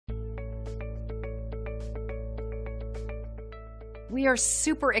We are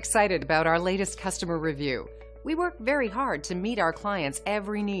super excited about our latest customer review. We work very hard to meet our clients'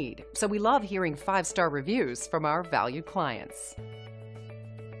 every need, so we love hearing 5-star reviews from our valued clients.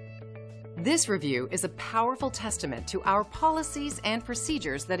 This review is a powerful testament to our policies and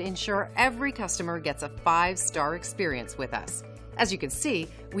procedures that ensure every customer gets a 5-star experience with us. As you can see,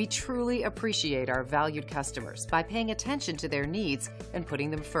 we truly appreciate our valued customers by paying attention to their needs and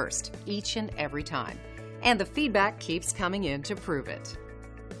putting them first each and every time. And the feedback keeps coming in to prove it.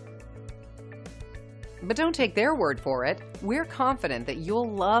 But don't take their word for it. We're confident that you'll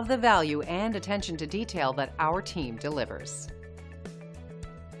love the value and attention to detail that our team delivers.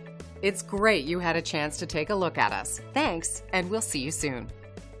 It's great you had a chance to take a look at us. Thanks, and we'll see you soon.